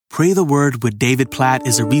Pray the Word with David Platt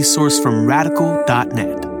is a resource from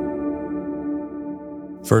radical.net.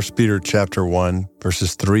 1 Peter chapter 1,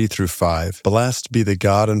 verses 3 through 5. Blessed be the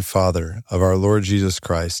God and Father of our Lord Jesus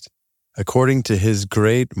Christ. According to his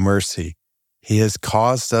great mercy, he has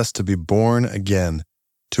caused us to be born again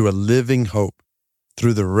to a living hope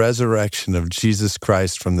through the resurrection of Jesus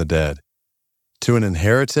Christ from the dead, to an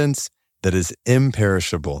inheritance that is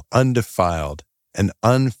imperishable, undefiled, and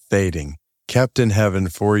unfading, kept in heaven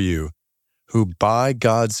for you, who by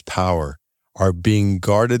God's power are being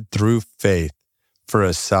guarded through faith for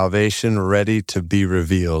a salvation ready to be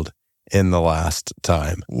revealed in the last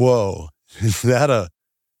time. Whoa, is that a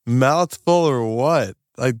mouthful or what?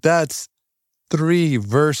 Like, that's 3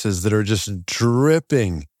 verses that are just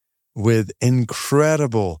dripping with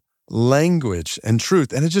incredible language and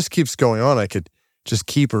truth. And it just keeps going on. I could just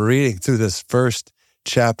keep reading through this first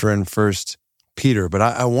chapter in 1 Peter, but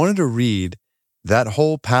I wanted to read that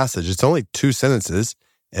whole passage. It's only 2 sentences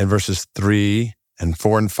in verses 3 and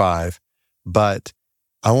 4 and 5, but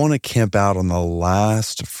I want to camp out on the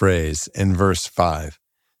last phrase in verse 5.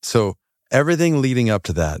 So everything leading up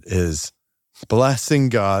to that is blessing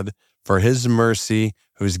God for his mercy,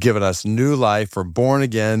 who's given us new life. We're born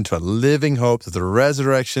again to a living hope through the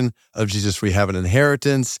resurrection of Jesus. We have an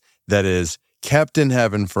inheritance that is kept in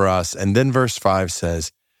heaven for us. And then verse 5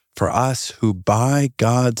 says, for us who by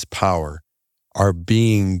God's power are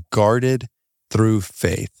being guarded through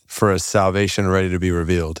faith for a salvation ready to be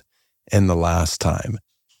revealed in the last time.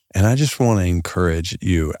 And I just want to encourage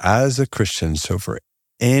you as a Christian, so for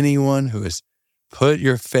anyone who has put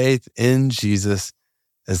your faith in Jesus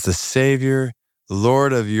as the Savior,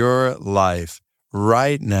 Lord of your life,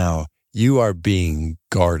 right now, you are being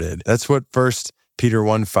guarded. That's what 1 Peter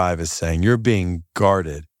 1:5 is saying. You're being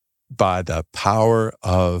guarded by the power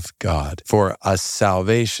of God for a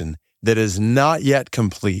salvation that is not yet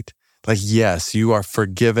complete. Like, yes, you are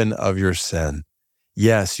forgiven of your sin.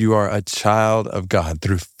 Yes, you are a child of God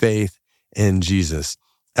through faith in Jesus.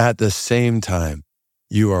 At the same time,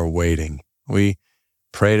 you are waiting. We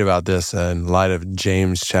prayed about this in light of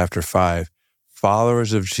James chapter 5.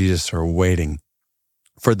 Followers of Jesus are waiting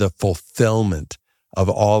for the fulfillment of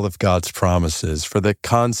all of God's promises, for the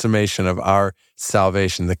consummation of our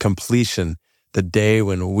salvation, the completion, the day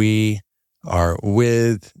when we are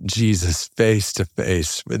with Jesus face to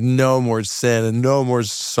face, with no more sin and no more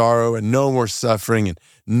sorrow and no more suffering and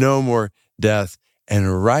no more death.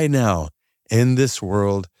 And right now, in this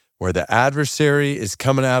world where the adversary is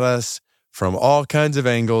coming at us from all kinds of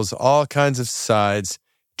angles, all kinds of sides,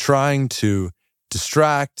 trying to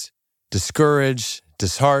distract, discourage,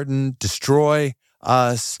 dishearten, destroy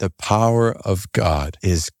us, the power of God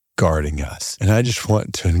is guarding us. And I just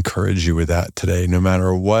want to encourage you with that today. No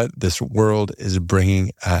matter what this world is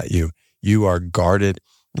bringing at you, you are guarded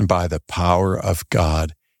by the power of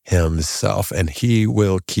God himself, and he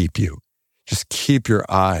will keep you. Just keep your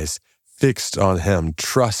eyes fixed on him,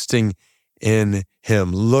 trusting in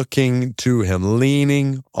him, looking to him,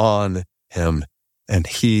 leaning on him, and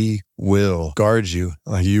he will guard you.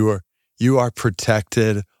 You are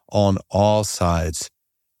protected on all sides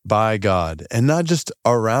by God, and not just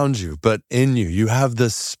around you, but in you. You have the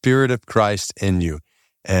Spirit of Christ in you.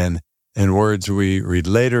 And in words we read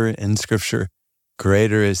later in Scripture,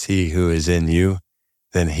 greater is he who is in you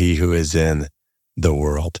than he who is in the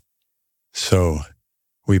world. So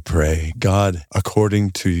we pray, God, according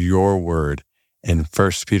to your word in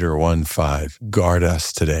 1 Peter 1:5, guard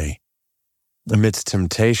us today. Amidst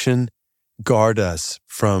temptation, guard us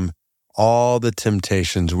from all the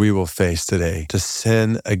temptations we will face today to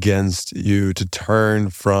sin against you, to turn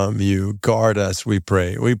from you. Guard us, we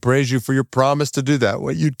pray. We praise you for your promise to do that.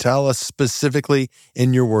 What you tell us specifically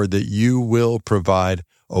in your word, that you will provide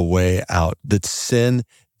a way out, that sin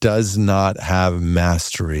does not have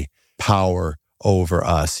mastery, power over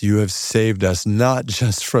us. You have saved us not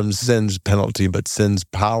just from sin's penalty, but sin's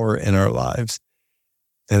power in our lives.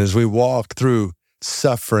 And as we walk through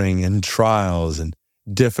suffering and trials and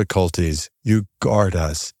difficulties, you guard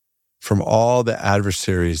us from all the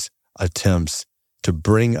adversary's attempts to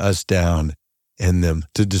bring us down in them,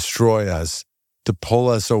 to destroy us, to pull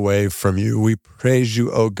us away from you. We praise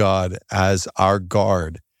you, O God, as our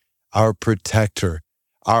guard, our protector,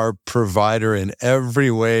 our provider in every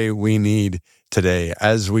way we need today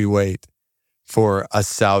as we wait for a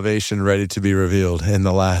salvation ready to be revealed in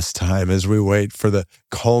the last time, as we wait for the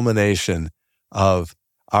culmination of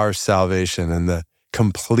our salvation and the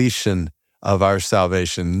completion of our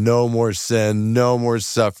salvation. No more sin, no more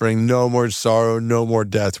suffering, no more sorrow, no more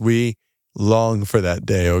death. We long for that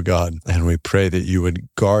day, O God, and we pray that you would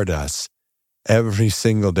guard us every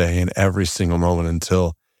single day and every single moment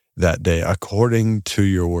until that day according to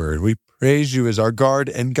your word. We praise you as our guard,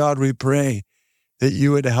 and God, we pray that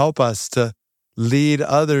you would help us to lead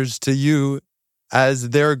others to you as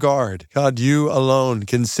their guard. God, you alone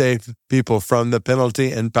can save people from the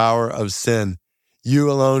penalty and power of sin.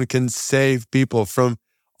 You alone can save people from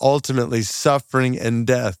ultimately suffering and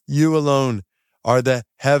death. You alone are the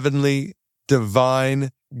heavenly, divine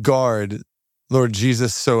guard, Lord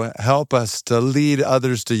Jesus. So help us to lead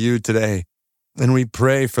others to you today. And we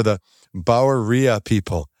pray for the Bawaria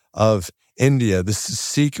people of India, the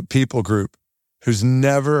Sikh people group who's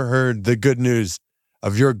never heard the good news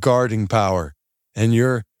of your guarding power and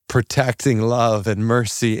your protecting love and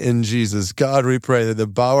mercy in Jesus. God, we pray that the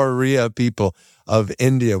Bawaria people of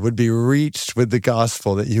India would be reached with the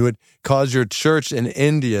gospel, that you would cause your church in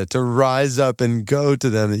India to rise up and go to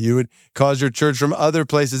them, that you would cause your church from other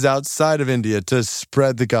places outside of India to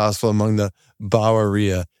spread the gospel among the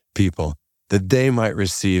Bawaria people, that they might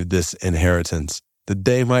receive this inheritance, that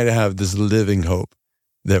they might have this living hope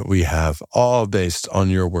that we have, all based on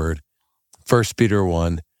your word. 1 Peter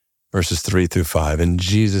 1, verses 3 through 5. In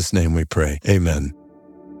Jesus' name we pray. Amen.